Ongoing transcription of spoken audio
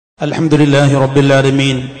Alhamdulillahi Rabbil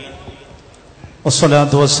Alameen.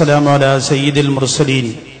 Wassalatu wassalamu ala Sayyidil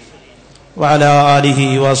Mursaleen wa ala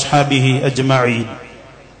alihi wa ashabihi ajma'in.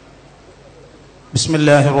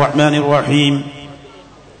 Bismillahir Rahmanir Rahim.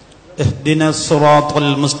 Ihdinas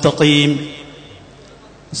siratal mustaqim.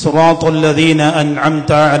 Siratal ladzina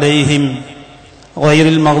an'amta 'alaihim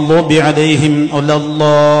ghairil maghdubi 'alaihim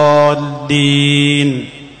waladdallin.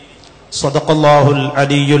 Sadaqallahul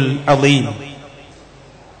aliyyul azim.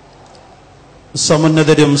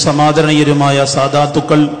 സമുന്നതരും സമാദരണീയരുമായ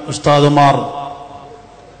സാദാത്തുക്കൾ, ഉസ്താദുമാർ,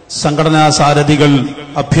 സംഘടനാ സാരഥികൾ,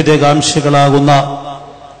 അഭ്യുദയകാംക്ഷികളാകുന്ന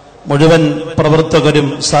മുഴുവൻ പ്രവർത്തകരും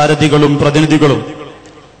സാരഥികളും പ്രതിനിധികളും,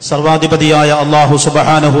 സർവാധിപതിയായ അല്ലാഹു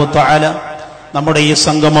സുബ്ഹാനഹു വ തആല നമ്മുടെ ഈ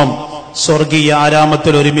സംഗമം സ്വർഗീയ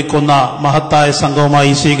ആരാമത്തിൽ ഒരുമിക്കുന്ന മഹത്തായ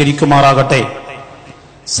സംഗമമായി സ്വീകരിക്കുമാറാകട്ടെ.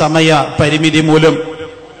 സമയ പരിമിതി മൂലം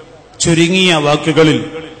ചുരുങ്ങിയ വാക്കുകളിൽ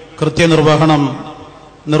കൃത്യനിർവഹണം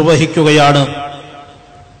നിർവഹിക്കുകയാണ്.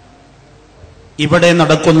 ഇവിടെ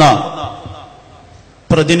നടക്കുന്ന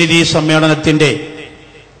പ്രതിനിധി സമ്മേളനത്തിന്റെ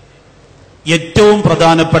ഏറ്റവും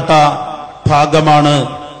പ്രധാനപ്പെട്ട ഭാഗമാണ്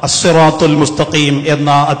അസ്സിറാത്തുൽ മുസ്തഖീം എന്ന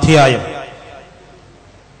അധ്യായം.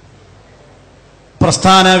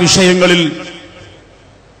 പ്രസ്ഥാന വിഷയങ്ങളിൽ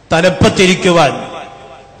തലപ്പത്തിരിക്കുവാൻ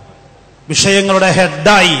വിഷയങ്ങളുടെ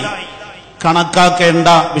ഹെഡായി കണക്കാക്കേണ്ട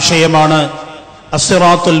വിഷയമാണ്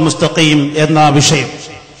അസ്സിറാത്തുൽ മുസ്തഖീം എന്ന വിഷയം.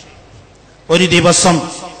 ഒരു ദിവസം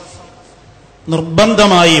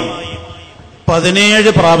നിർബന്ധമായും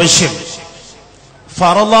 17 പ്രാവശ്യം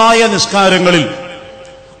ഫറളായ നിസ്കാരങ്ങളിൽ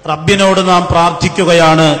റബ്ബിനോട് നാം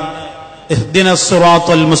പ്രാർത്ഥിക്കുകയാണ്, ഇഹ്ദിനസ്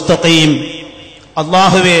സിറാത്തുൽ മുസ്തഖീം,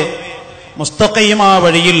 അല്ലാഹുവേ മുസ്തഖീമായ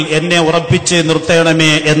വഴിയിൽ എന്നെ ഉറപ്പിച്ച്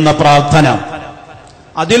നിർത്തണമേ എന്ന പ്രാർത്ഥന.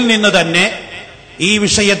 അതിൽ നിന്ന് തന്നെ ഈ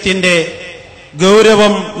വിഷയത്തിന്റെ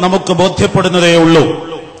ഗൗരവം നമുക്ക് ബോധ്യപ്പെടുന്നതേ ഉള്ളൂ.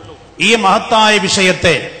 ഈ മഹത്തായ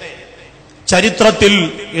വിഷയത്തെ ചരിത്രത്തിൽ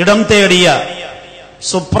ഇടം തേടിയ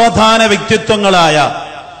സുപ്രധാന വ്യക്തിത്വങ്ങളായ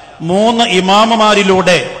 3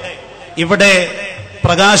 ഇമാമമാരിലൂടെ ഇവിടെ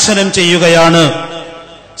പ്രകാശനം ചെയ്യുകയാണ്.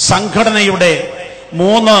 സംഘടനയുടെ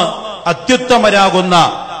 3 അത്യുത്തമരാകുന്ന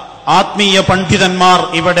ആത്മീയ പണ്ഡിതന്മാർ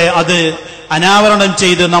ഇവിടെ അത് അനാവരണം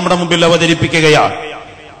ചെയ്ത് നമ്മുടെ മുമ്പിൽ അവതരിപ്പിക്കുകയാണ്.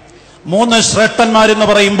 3 ശ്രേഷ്ഠന്മാരെന്ന്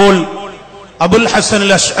പറയുമ്പോൾ അബുൽ ഹസൻ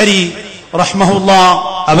അൽ അശ്അരി റഹ്മഹുല്ലാ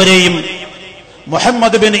അവരെയും,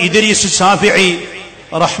 മുഹമ്മദ് ബിൻ ഇദ്രീസ് ഷാഫിഈ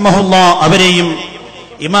റഹ്മഹുല്ലാ അവരെയും,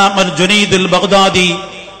 ഇമാം അൽ ജുനൈദ് അൽ ബഗ്ദാദി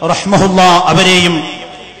റഹ്മഹുല്ലാ അവരെയും,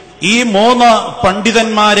 ഈ 3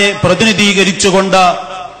 പണ്ഡിതന്മാരെ പ്രതിനിധീകരിച്ചുകൊണ്ട്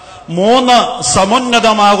 3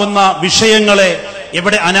 സമുന്നതമാകുന്ന വിഷയങ്ങളെ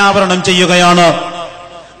ഇവിടെ അനാവരണം ചെയ്യുകയാണ്.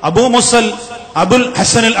 അബുൽ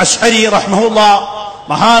ഹസൻ അൽ അശ്അരി റഹ്മഹുല്ലാ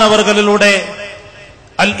മഹാനവർകളിലൂടെ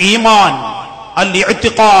അൽ ഈമാൻ, അൽ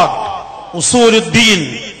ഇഅ്തിഖാദ്, ഉസൂലുദ്ദീൻ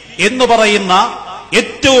എന്ന് പറയുന്ന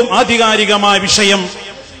ഏറ്റവും ആധികാരികമായ വിഷയം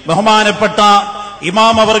ബഹുമാനപ്പെട്ട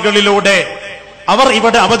ഇമാമവർകളിലൂടെ അവർ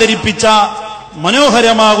ഇവിടെ അവതരിപ്പിച്ച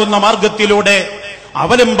മനോഹരമാകുന്ന മാർഗത്തിലൂടെ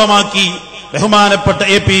അവലംബമാക്കി ബഹുമാനപ്പെട്ട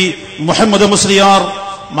എ പി മുഹമ്മദ് മുസ്ലിയാർ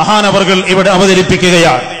മഹാനവർകൾ ഇവിടെ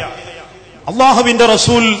അവതരിപ്പിക്കുകയാണ്. അല്ലാഹുവിന്റെ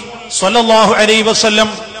റസൂൽ സ്വല്ലല്ലാഹു അലൈഹി വസല്ലം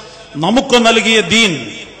നമുക്ക് നൽകിയ ദീൻ,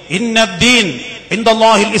 ഇന്നദ്ദീൻ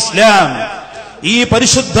ഇൻദല്ലാഹിൽ ഇസ്ലാം, ഈ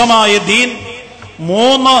പരിശുദ്ധമായ ദീൻ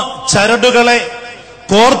 3 ചരടുകളെ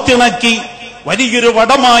കോർത്തിണക്കി വലിയൊരു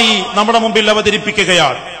വടമായി നമ്മുടെ മുമ്പിൽ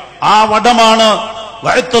അവതരിപ്പിക്കുകയാണ്. ആ വടമാണ്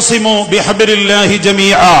വഅ്തസിമു ബിഹബ്ലില്ലാഹി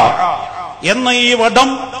ജമീഅ എന്ന ഈ വടം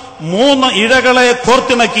 3 ഇഴകളെ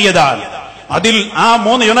കോർത്തിണക്കിയതാണ്. അതിൽ ആ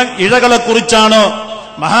 3 ഇഴകളെ കുറിച്ചാണ്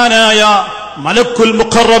മഹാനായ മലക്കുൽ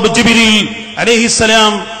മുഖറബ് ജിബ്രീൽ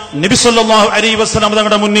അലൈഹിസ്സലാം നബി സല്ലല്ലാഹു അലൈഹി വസല്ലം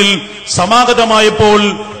തങ്ങളുടെ മുന്നിൽ സമാഗതമായപ്പോൾ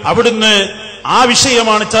അവിടുന്ന് ആ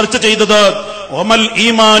വിഷയമാണ് ചർച്ച ചെയ്തത്. ഒമൽ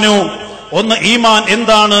ഈമാനു, ഒന്ന് ഈമാൻ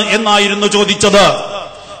എന്താണ് എന്നായിരുന്നു ചോദിച്ചത്.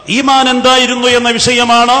 ഈമാൻ എന്തായിരുന്നു എന്ന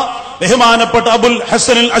വിഷയമാണ് ബഹുമാനപ്പെട്ട അബുൽ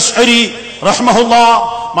ഹസൻ അൽ അശ്അരി റഹ്മഹുല്ലാ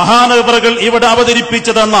മഹാനവറുകൾ ഇവിടെ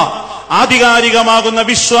അവതരിപ്പിച്ചതെന്ന ആധികാരികമാകുന്ന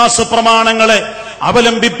വിശ്വാസ പ്രമാണങ്ങളെ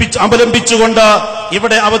അവലംബിച്ചുകൊണ്ട്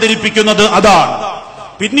ഇവിടെ അവതരിപ്പിക്കുന്നത് അതാണ്.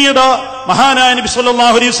 പിന്നീട് മഹാനായ നബി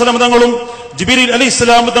സല്ലല്ലാഹു അലൈഹി വസല്ലം തങ്ങളും ജിബ്രീൽ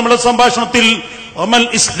അലൈഹിസ്സലാം തമ്മിലുള്ള സംഭാഷണത്തിൽ ഒമൽ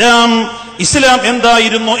ഇസ്ലാം, ഇസ്ലാം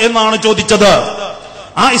എന്തായിരുന്നു എന്നാണ് ചോദിച്ചത്.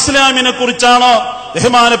 ആ ഇസ്ലാമിനെ കുറിച്ചാണ്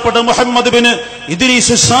ബഹുമാനപ്പെട്ട മുഹമ്മദ് ബിൻ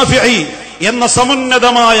ഇദ്രീസ് ഷാഫിഈ എന്ന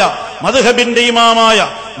സമുന്നതമായ മദ്ഹബിന്റെ ഇമാമായ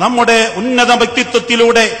നമ്മുടെ ഉന്നത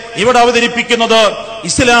വ്യക്തിത്വത്തിലൂടെ ഇവിടെ അവതരിപ്പിക്കുന്നത്.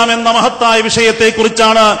 ഇസ്ലാം എന്ന മഹത്തായ വിഷയത്തെ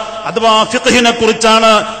കുറിച്ചാണ്, അഥവാ ഫിഖ്ഹിനെ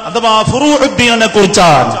കുറിച്ചാണ്, അഥവാ ഫുറൂഉദ്ദീനെ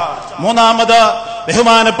കുറിച്ചാണ്. മൂന്നാമത്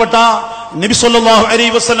ബഹുമാനപ്പെട്ട നബി സല്ലല്ലാഹു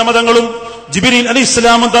അലൈഹി വസല്ലം തങ്ങളും ജിബ്രീൽ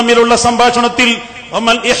അലൈഹിസ്സലാമും തമ്മിലുള്ള സംഭാഷണത്തിൽ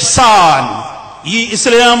ഒമൽ ഇഹ്സാൻ, ഈ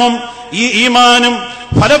ഇസ്ലാമും ഈ ഈമാനും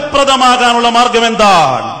ഫലപ്രദമാകാനുള്ള മാർഗം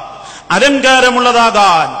എന്താണ്?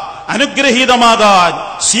 അലങ്കാരമുള്ളതാകാൻ, അനുഗ്രഹീതമാകാൻ,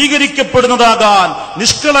 സ്വീകരിക്കപ്പെടുന്നതാകാൻ,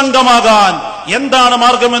 നിഷ്കളങ്കമാകാൻ എന്താണ്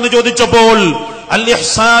മാർഗമെന്ന് ചോദിച്ചപ്പോൾ, അൽ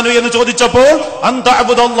ഇഹ്സാനു എന്ന് ചോദിച്ചപ്പോൾ, അൻ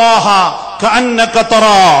തഅബുദല്ലാഹ കഅന്നക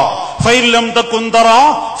തറാ ഫഇൻ ലം തകുൻ തറാ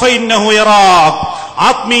ഫഇന്നഹു യറാക്.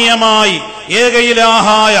 ആത്മീയമായി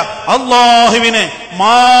ഏകയിലാഹായ അല്ലാഹുവിനെ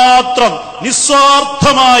മാത്രം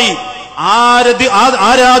നിസ്വാർത്ഥമായി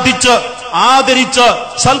ആരാധിച്ച് ആദരിച്ച്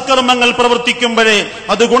സൽക്കർമ്മങ്ങൾ പ്രവർത്തിക്കുമ്പോഴേ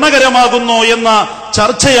അത് ഗുണകരമാകുന്നു എന്ന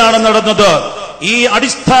ചർച്ചയാണ് നടന്നത്. ഈ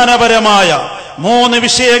അടിസ്ഥാനപരമായ 3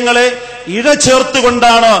 വിഷയങ്ങളെ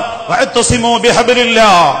ഇഴചേർത്തുകൊണ്ടാണ് വഅതസിമു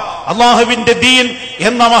ബിഹബ്ലില്ലാഹ്, അല്ലാഹുവിന്റെ ദീൻ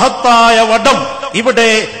എന്ന മഹത്തായ വടം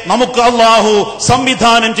ഇവിടെ നമുക്ക് അല്ലാഹു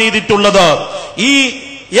സംവിധാനം ചെയ്തിട്ടുള്ളത്. ഈ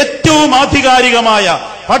ഏറ്റവും ആധികാരികമായ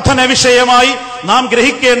പഠന വിഷയമായി നാം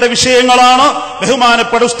ഗ്രഹിക്കേണ്ട വിഷയങ്ങളാണ്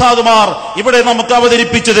ബഹുമാനപ്പെട്ട ഉസ്താദുമാർ ഇവിടെ നമുക്ക്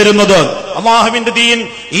അവതരിപ്പിച്ചു തരുന്നത്. അല്ലാഹുവിന്റെ ദീൻ,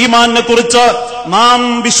 ഈമാനിനെ കുറിച്ച് നാം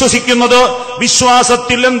വിശ്വസിക്കുന്നത്,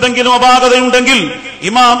 വിശ്വാസത്തിൽ എന്തെങ്കിലും അപാകതയുണ്ടെങ്കിൽ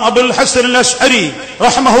ഇമാം അബുൽ ഹസൻ അൽ അശ്അരി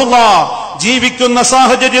റഹ്മഹുല്ലാഹ് ജീവിക്കുന്ന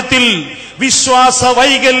സാഹചര്യത്തിൽ വിശ്വാസ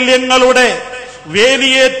വൈകല്യങ്ങളുടെ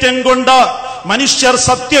വേലിയേറ്റം കൊണ്ട് മനുഷ്യർ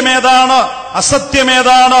സത്യമേതാണ്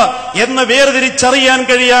അസത്യമേതാണ് എന്ന് വേർതിരിച്ചറിയാൻ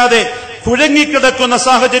കഴിയാതെ കുഴങ്ങിക്കിടക്കുന്ന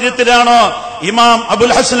സാഹചര്യത്തിലാണ് ഇമാം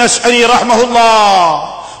അബുൽ ഹസൻ അശ്അരി റഹ്മഹുല്ലാഹ്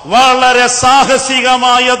വളരെ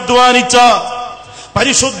സാഹസികമായി അധ്വാനിച്ച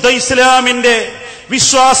പരിശുദ്ധ ഇസ്ലാമിന്റെ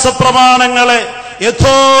വിശ്വാസ പ്രമാണങ്ങളെ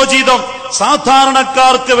യഥോചിതം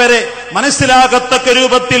സാധാരണക്കാർക്ക് വരെ മനസ്സിലാകത്തക്ക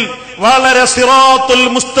രൂപത്തിൽ വളരെ സിറാത്തുൽ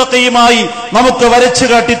മുസ്തഖീമായി നമുക്ക് വരച്ചു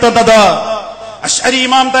കാട്ടിത്തന്നത്. അശ്അരി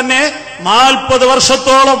ഇമാം തന്നെ 40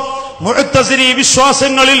 വർഷത്തോളം മുഅ്തസിലി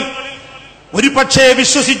വിശ്വാസങ്ങളിൽ ഒരു പക്ഷേ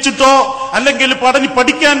വിശ്വസിച്ചിട്ടോ അല്ലെങ്കിൽ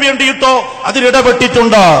പഠിക്കാൻ വേണ്ടിയിട്ടോ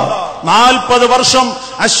അതിലിടപെട്ടിട്ടുണ്ട്. 40 വർഷം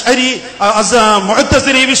അശ്അരി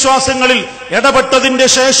മുഅ്തസിലി വിശ്വാസങ്ങളിൽ ഇടപെട്ടതിന്റെ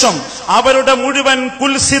ശേഷം, അവരുടെ മുഴുവൻ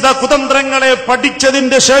കുൽസിത കുതന്ത്രങ്ങളെ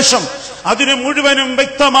പഠിച്ചതിന്റെ ശേഷം അതിന് മുഴുവനും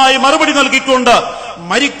വ്യക്തമായി മറുപടി നൽകിക്കൊണ്ട്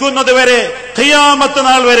മരിക്കുന്നത് വരെ, ഖിയാമത്ത്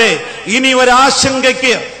നാൾ വരെ ഇനി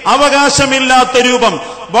ഒരാശങ്കയ്ക്ക് അവകാശമില്ലാത്ത രൂപം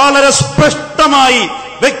വളരെ സ്പഷ്ടമായി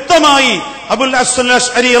വ്യക്തമായി അബുൽ ഹസൻ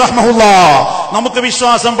അശ്അരി റഹ്മഹുല്ലാഹ് നമുക്ക്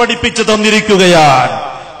വിശ്വാസം പഠിപ്പിച്ചു തന്നിരിക്കുകയാണ്.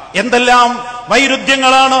 എന്തെല്ലാം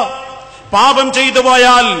വൈരുദ്ധ്യങ്ങളാണ്! പാപം ചെയ്തു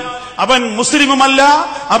പോയാൽ അവൻ മുസ്ലിമുമല്ല,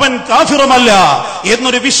 അവൻ കാഫിറുമല്ല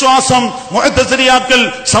എന്നൊരു വിശ്വാസം മുഅ്തസിലിയാക്കൾ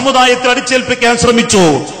സമുദായത്തിൽ അടിച്ചേൽപ്പിക്കാൻ ശ്രമിച്ചു.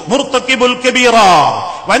 മുർതക്കിബുൽ കബീറ,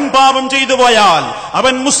 വൻ പാപം ചെയ്തു പോയാൽ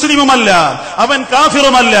അവൻ മുസ്ലിമുമല്ല, അവൻ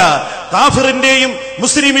കാഫിറുമല്ല. കാഫിറിന്റെയും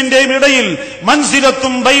മുസ്ലിമിന്റെയും ഇടയിൽ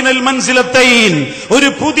മൻസിലത്തും ബൈനൽ മൻസിലത്തൈൻ, ഒരു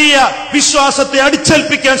പുതിയ വിശ്വാസത്തെ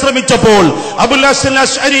അടിച്ചേൽപ്പിക്കാൻ ശ്രമിച്ചപ്പോൾ അബുൽ ഹസൻ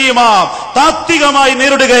അശ്അരി ഇമാം താത്വികമായി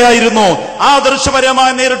നേരിടുകയായിരുന്നു.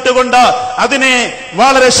 ആദർശപരമായി നേരിട്ടുകൊണ്ട് അതിനെ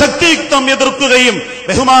വളരെ ശക്തിയുക്തം എതിർക്കുകയും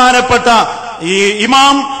ബഹുമാനപ്പെട്ട ഈ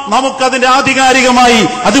ഇമാം നമുക്കതിന്റെ ആധികാരികമായി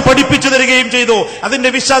അത് പഠിപ്പിച്ചു തരികയും ചെയ്തു. അതിന്റെ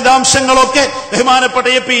വിശദാംശങ്ങളൊക്കെ ബഹുമാനപ്പെട്ട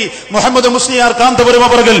എ.പി. മുഹമ്മദ് മുസ്ലിയാർ കാന്തപുരം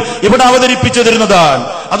അവർകൾ ഇവിടെ അവതരിപ്പിച്ചു തരുന്നതാണ്.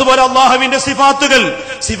 അതുപോലെ അല്ലാഹുവിന്റെ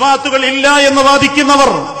സിഫാത്തുകൾ ഇല്ല എന്ന്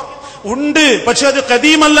വാദിക്കുന്നവർ ഉണ്ട്, പക്ഷെ അത്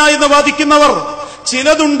ഖദീമല്ല എന്ന് വാദിക്കുന്നവർ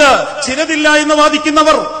ചിലതുണ്ട്, ചിലതില്ല എന്ന്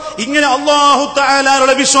വാദിക്കുന്നവർ, ഇങ്ങനെ അല്ലാഹു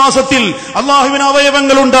തആലയുടെ വിശ്വാസത്തിൽ അല്ലാഹുവിന്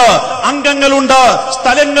അവയവങ്ങളുണ്ട്, അംഗങ്ങളുണ്ട്,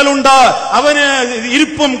 സ്ഥലങ്ങളുണ്ട്, അവന്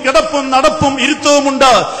ഇരിപ്പും കിടപ്പും നടപ്പും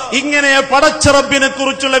ഇരുത്തവുമുണ്ട്. ഇങ്ങനെ പടച്ച റബ്ബിനെ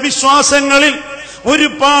കുറിച്ചുള്ള വിശ്വാസങ്ങളിൽ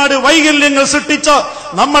ഒരുപാട് വൈകല്യങ്ങൾ സൃഷ്ടിച്ച്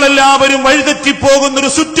നമ്മളെല്ലാവരും വഴിതെറ്റിപ്പോകുന്നൊരു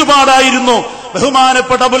ചുറ്റുപാടായിരുന്നു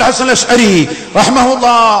ബഹുമാനപ്പെട്ട അബുൽ ഹസൻ അശ്അരി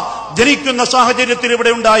റഹ്മഹുല്ലാഹ് ജനിക്കുന്ന സാഹചര്യത്തിൽ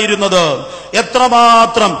ഇവിടെ ഉണ്ടായിരുന്നത്.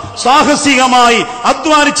 എത്രമാത്രം സാഹസികമായി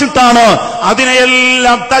അധ്വാനിച്ചിട്ടാണ്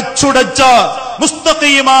അതിനെയെല്ലാം തച്ചുടച്ച്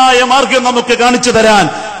മുസ്തഖീമായ മാർഗം നമുക്ക് കാണിച്ചു തരാൻ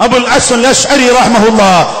അബുൽ ഹസൻ അശ്അരി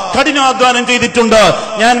റഹ്മഹുല്ലാഹ് കഠിനാധ്വാനം ചെയ്തിട്ടുണ്ട്.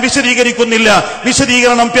 ഞാൻ വിശദീകരിക്കുന്നില്ല,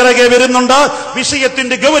 വിശദീകരണം പിറകെ വരുന്നുണ്ട്.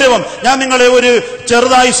 വിഷയത്തിന്റെ ഗൗരവം ഞാൻ നിങ്ങളെ ഒരു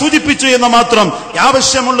ചെറുതായി സൂചിപ്പിച്ചു എന്ന് മാത്രം.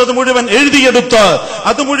 ആവശ്യമുള്ളത് മുഴുവൻ എഴുതിയെടുത്ത്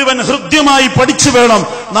അത് മുഴുവൻ ഹൃദ്യമായി പഠിച്ചു വേണം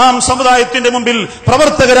നാം സമുദായത്തിന്റെ മുമ്പിൽ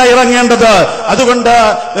പ്രവർത്തകരായി ഇറങ്ങേണ്ടത്. അതുകൊണ്ട്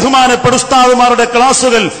ബഹുമാനപ്പെട്ട ഉസ്താദുമാരുടെ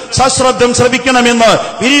ക്ലാസുകൾ സശ്രദ്ധം ശ്രവിക്കണമെന്ന്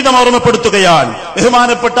വിനീതം ഓർമ്മപ്പെടുത്തുകയാണ്.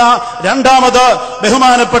 ബഹുമാനപ്പെട്ട രണ്ടാമത്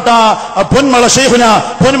ബഹുമാനപ്പെട്ട പൊന്മള ശൈഖുന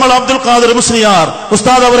പൊന്മള അബ്ദുൽ ഖാദിർ മുസ്ലിയാർ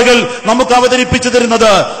ഉസ്താദ് അവർ നമുക്ക് അവതരിപ്പിച്ചു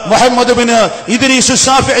തരുന്നത് മുഹമ്മദ് ബിൻ ഇദ്രീസ്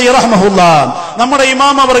ശാഫിഈ റഹ്മഹുല്ലാഹ് നമ്മുടെ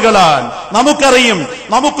ഇമാം അവർകളാണ്. നമുക്കറിയും,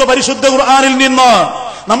 നമുക്ക് പരിശുദ്ധ ഖുർആനിൽ നിന്ന്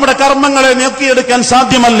നമ്മുടെ കർമ്മങ്ങളെ നോക്കിയെടുക്കാൻ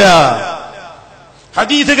സാധ്യമല്ല.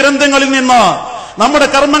 ഹദീസ് ഗ്രന്ഥങ്ങളിൽ നിന്ന് നമ്മുടെ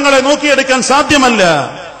കർമ്മങ്ങളെ നോക്കിയെടുക്കാൻ സാധ്യമല്ല.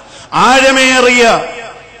 ആഴമേറിയ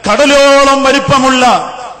കടലോളം വലിപ്പമുള്ള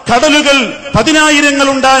കടലുകൾ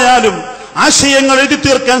 10,000 ഉണ്ടായാലും ആശയങ്ങൾ എഴുതി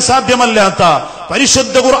തീർക്കാൻ സാധ്യമല്ലാത്ത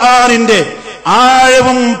പരിശുദ്ധ ഖുർആനിന്റെ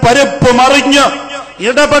ആഴവും പരപ്പും അറിഞ്ഞ്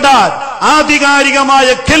ഇടപെടാൻ ആധികാരികമായ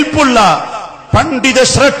കെൽപ്പുള്ള പണ്ഡിത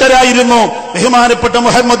ശ്രേഷ്ഠരായിരുന്നു ബഹുമാനപ്പെട്ട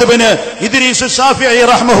മുഹമ്മദ് ബിൻ ഇദ്രീസ് ശാഫിഈ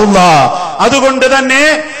റഹ്മഹുല്ലാഹ്. അതുകൊണ്ട് തന്നെ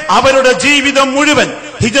അവരുടെ ജീവിതം മുഴുവൻ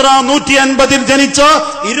ഹിജ്റ 150 ജനിച്ച്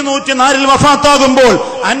 204 വഫാത്താകുമ്പോൾ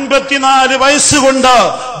 54 വയസ്സുകൊണ്ട്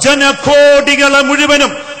ജനകോടികളെ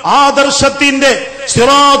മുഴുവനും ആദർശത്തിന്റെ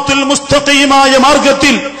സിറാത്തുൽ മുസ്തഖീമായ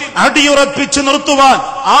മാർഗത്തിൽ അടിയുറപ്പിച്ചു നിർത്തുവാൻ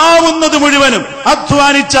ആവുന്നത് മുഴുവനും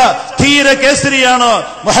അധ്വാനിച്ച ധീര കേസരിയാണ്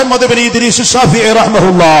മുഹമ്മദ് ബിൻ ഇദ്രീസ് ശാഫിഈ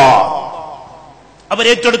റഹ്മഹുല്ലാഹ്.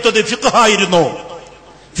 അവരേറ്റെടുത്തത് ഫിഖ് ആയിരുന്നു.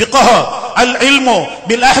 ഫിഖ് അൽ ഇൽമു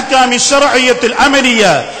ബിൽ അഹ്കാമി ശർഇയ്യത്തിൽ അമലിയ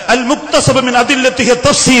അൽ മുക്തസബ മിൻ അദില്ലത്തിഹി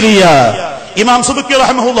തഫ്സീലിയ. ഇമാം സുബ്കി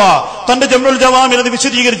റഹ്മഹുല്ലാഹ് തന്റെ ജംഉൽ ജവാമിൽ അത്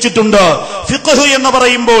വിശദീകരിച്ചിട്ടുണ്ട്. ഫിഖ് എന്ന്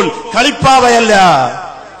പറയുമ്പോൾ കളിപ്പാവയല്ല.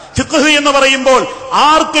 ഫിഖ് എന്ന് പറയുമ്പോൾ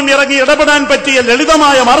ആർക്കും ഇറങ്ങി ഇടപെടാൻ പറ്റിയ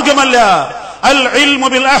ലളിതമായ മാർഗമല്ല. അൽ ഇൽമു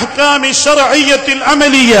ബിൽ അഹ്കാമി ശർഇയ്യത്തിൽ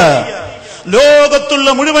അമലിയ. ലോകത്തുള്ള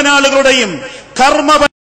മുഴുവൻ ആളുകളുടെയും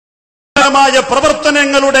കർമ്മപരമായ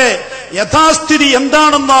പ്രവർത്തനങ്ങളുടെ യഥാസ്ഥിതി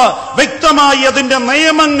എന്താണെന്ന് വ്യക്തമായി അതിന്റെ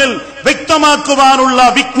നിയമങ്ങൾ വ്യക്തമാക്കുവാനുള്ള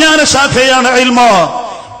വിജ്ഞാന ശാഖയാണ് ഇൽമു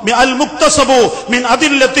അൽ മുക്തസബു മിൻ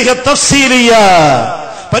അദില്ലത്തിഹി തഫ്സീലിയ.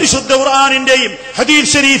 പരിശുദ്ധ ഖുർആനിന്റെയും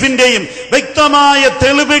ഹദീസ് ശരീഫിന്റെയും വ്യക്തമായ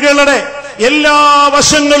തെളിവുകളുടെ എല്ലാ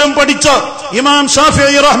വശങ്ങളും പഠിച്ച് ഇമാം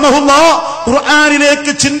ശാഫിഈ റഹ്മഹുല്ലാഹ്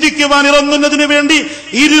ഖുർആനിലേക്ക് ചിന്തിക്കുവാൻ ഇറങ്ങുന്നതിന് വേണ്ടി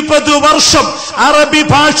 20 വർഷം അറബി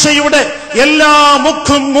ഭാഷയുടെ എല്ലാ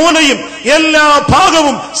മുഖും മൂലയും എല്ലാ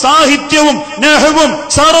ഭാഗവും സാഹിത്യവും നഹ്വും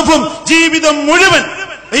സർഫും ജീവിതം മുഴുവൻ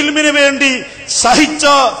ഇൽമിന് വേണ്ടി സഹിച്ച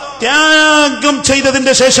ത്യാഗം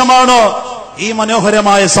ചെയ്തതിന്റെ ശേഷമാണ് ഈ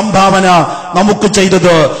മനോഹരമായ സംഭാവന നമുക്ക്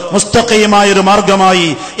ചെയ്തത്. മുസ്തഖീമായ ഒരു മാർഗമായി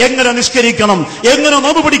എങ്ങനെ നിസ്കരിക്കണം, എങ്ങനെ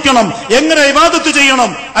നോമ്പ് പിടിക്കണം, എങ്ങനെ ഇബാദത്ത് ചെയ്യണം.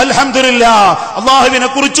 അൽഹംദുലില്ലാഹ്, അല്ലാഹുവിനെ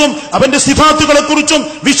കുറിച്ചും അവന്റെ സിഫാത്തുകളെ കുറിച്ചും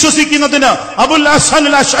വിശ്വസിക്കുന്നതിന് അബുൽ ഹസൻ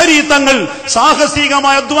അൽ അശ്അരി തങ്ങൾ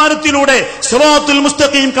സാഹസികമായ അധ്വാനത്തിലൂടെ സിറാത്തുൽ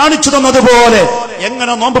മുസ്തഖീം കാണിച്ചു തന്നതുപോലെ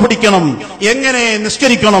എങ്ങനെ നോമ്പ് പിടിക്കണം, എങ്ങനെ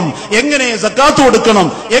നിസ്കരിക്കണം, എങ്ങനെ സക്കാത്ത് കൊടുക്കണം,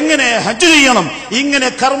 എങ്ങനെ ഹജ്ജ് ചെയ്യണം, ഇങ്ങനെ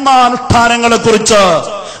കർമാനുഷ്ഠാനങ്ങളെ കുറിച്ച്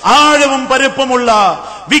ആഴവും പരപ്പുമുള്ള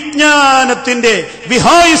വിജ്ഞാനത്തിന്റെ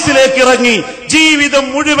വിഹായസിലേക്ക് ഇറങ്ങി ജീവിതം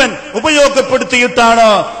മുഴുവൻ ഉപയോഗപ്പെടുത്തിയിട്ടാണ്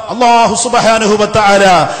അല്ലാഹു സുബ്ഹാനഹു വ തആല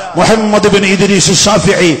മുഹമ്മദ് ബിൻ ഇദ്രീസ്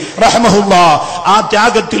ശാഫിഈ റഹ്മഹുല്ലാഹ് ആ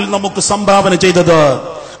ത്യാഗത്തിൽ നമുക്ക് സംഭാവന ചെയ്തത്.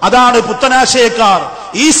 അതാണ് പുത്തനാശയക്കാർ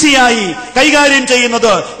ഈസിയായി കൈകാര്യം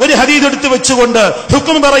ചെയ്യുന്നത്. ഒരു ഹദീസ് എടുത്തു വെച്ചുകൊണ്ട്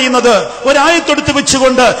ഹുക്ം പറയുന്നത്, ഒരു ആയത്തെടുത്ത്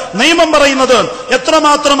വെച്ചുകൊണ്ട് നിയമം പറയുന്നത്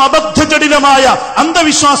എത്രമാത്രം അബദ്ധജടിലമായ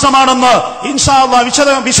അന്ധവിശ്വാസമാണെന്ന് ഇൻഷാ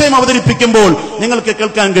അല്ലാഹ് വിഷയം അവതരിപ്പിക്കുമ്പോൾ നിങ്ങൾക്ക്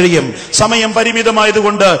കേൾക്കാൻ കഴിയും. സമയം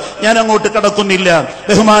പരിമിതമായതുകൊണ്ട് ഞാൻ അങ്ങോട്ട് കടക്കുന്നില്ല.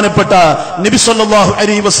 ബഹുമാനപ്പെട്ട നബി സല്ലല്ലാഹു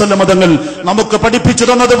അലൈഹി വസല്ലം തങ്ങൾ നമുക്ക് പഠിപ്പിച്ചു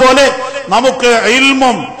തന്നതുപോലെ നമുക്ക്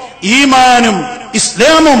ഇൽമും ഈമാനും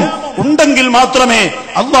ഇസ്ലാമും ഉണ്ടെങ്കിൽ മാത്രമേ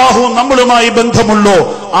അല്ലാഹു നമ്മളുമായി ബന്ധമുള്ളൂ.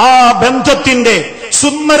 ആ ബന്ധത്തിന്റെ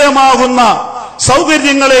സുന്ദരമാകുന്ന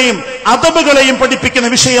സൗകര്യങ്ങളെയും അദബുകളെയും പഠിപ്പിക്കുന്ന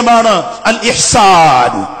വിഷയമാണ് അൽ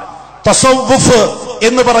ഇഹ്സാൻ. തസവ്വുഫ്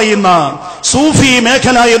എന്ന് പറയുന്ന സൂഫി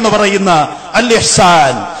മേഖല എന്ന് പറയുന്ന അൽ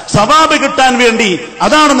ഇഹ്സാൻ സവാബ് കിട്ടാൻ വേണ്ടി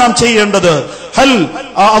അതാണ് നാം ചെയ്യേണ്ടത്. ഹൽ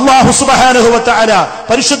അല്ലാഹു സുബ്ഹാനഹു വ തആല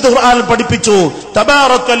പരിശുദ്ധ ഖുർആനിൽ പഠിപ്പിച്ചു,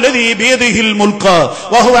 തബാറക്കല്ലദീ ബിയദിഹിൽ മുൽക്ക്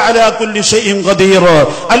വഹുവ അലാ കുല്ലി ഷൈഇൻ ഖദീർ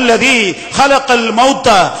അല്ലദീ ഖലഖൽ മൗത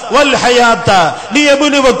വൽ ഹയാത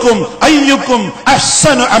ലിയബ്ലുവക്കും അയ്യുക്കും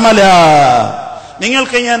അഹ്സനു അമലാ.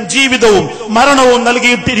 നിങ്ങൾക്ക് ഞാൻ ജീവിതവും മരണവും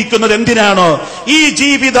നൽകിയിട്ടിരിക്കുന്നത് എന്തിനാണ്? ഈ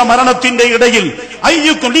ജീവിത മരണത്തിന്റെ ഇടയിൽ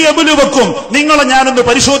അയ്യുക്കും ലിയബ്ലുവക്കും നിങ്ങളെ ഞാനൊന്ന്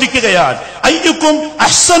പരിശോധിക്കുകയാണ്. അയ്യുക്കും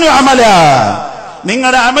അഹ്സനു അമലാ.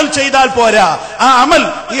 നിങ്ങളുടെ അമൽ ചെയ്താൽ പോരാ, ആ അമൽ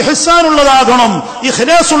ഇഹ്സാൻ ഉള്ളതാകണം,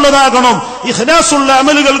 ഇഖ്ലാസ് ഉള്ളതാകണം. ഇഖ്ലാസുള്ള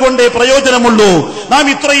അമലുകൾ കൊണ്ടേ പ്രയോജനമുള്ളൂ. നാം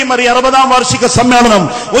ഇത്രയും അറിയ 60ാം വാർഷിക സമ്മേളനം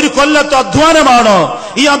ഒരു കൊല്ലത്തെ അധ്വാനമാണ്.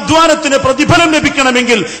 ഈ അധ്വാനത്തിന് പ്രതിഫലം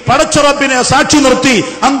ലഭിക്കണമെങ്കിൽ പടച്ച റബ്ബിനെ സാക്ഷി നിർത്തി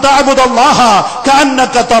അൻതഅബുദല്ലാഹ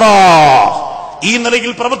കഅന്നക തറാ. ഈ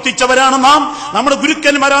നിലയിൽ പ്രവർത്തിച്ചവരാണ് നാം. നമ്മുടെ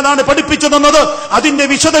ഗുരുക്കന്മാരാണ് പഠിപ്പിച്ചു തന്നത്. അതിന്റെ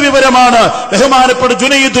വിശദ വിവരമാണ് ബഹുമാനപ്പെട്ട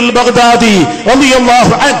ജുനൈദുൽ ബഗ്ദാദി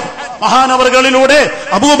റളിയല്ലാഹു അൻഹു മഹാനവറുകളിലൂടെ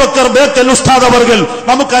അബൂബക്കർ ബേക്കൽ ഉസ്താദ് അവർകൾ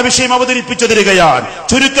നമുക്ക് ആ വിഷയം അവതരിപ്പിച്ചു തരികയാണ്.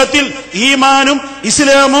 ചുരുക്കത്തിൽ ഈമാനും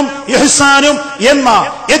ഇസ്ലാമും ഇഹ്സാനും എന്ന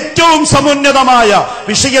ഏറ്റവും സമുന്നതമായ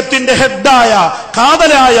വിഷയത്തിന്റെ ഹെഡായ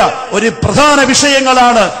കാതലായ ഒരു പ്രധാന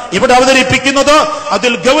വിഷയങ്ങളാണ് ഇവിടെ അവതരിപ്പിക്കുന്നത്.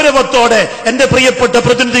 അതിൽ ഗൗരവത്തോടെ എന്റെ പ്രിയപ്പെട്ട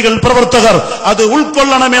പ്രതിനിധികൾ, പ്രവർത്തകർ അത്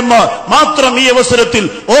ഉൾക്കൊള്ളണമെന്ന് മാത്രം ഈ അവസരത്തിൽ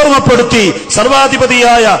ഓർമ്മപ്പെടുത്തി,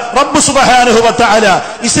 സർവാധിപതിയായ റബ്ബ് സുബ്ഹാനഹു വ തആല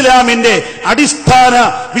ഇസ്ലാമിന്റെ അടിസ്ഥാന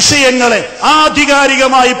വിഷയങ്ങളെ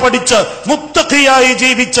ആധികാരികമായി പഠിച്ച് മുത്തഖിയായി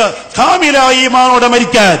ജീവിച്ച് കാമിലായി ഈമാനോടെ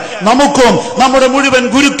മരിക്കാൻ നമുക്കും നമ്മുടെ മുഴുവൻ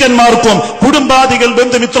ഗുരുക്കന്മാർക്കും കുടുംബാദികൾ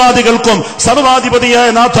ബന്ധുമിത്രാദികൾക്കും സർവാധിപതിയായ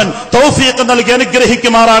നാഥൻ തൗഫീഖ് നൽകി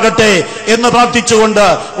അനുഗ്രഹിക്കുമാറാകട്ടെ എന്ന് പ്രാർത്ഥിച്ചുകൊണ്ട്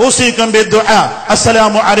ഊസീകും ബിദ്ദുആ.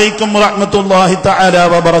 അസ്സലാമു അലൈക്കും വറഹ്മത്തുള്ളാഹി തആല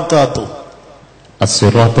വബറകാതുഹു.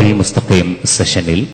 അസ്സിറാത്തുൽ മുസ്തഖീം സെഷനിൽ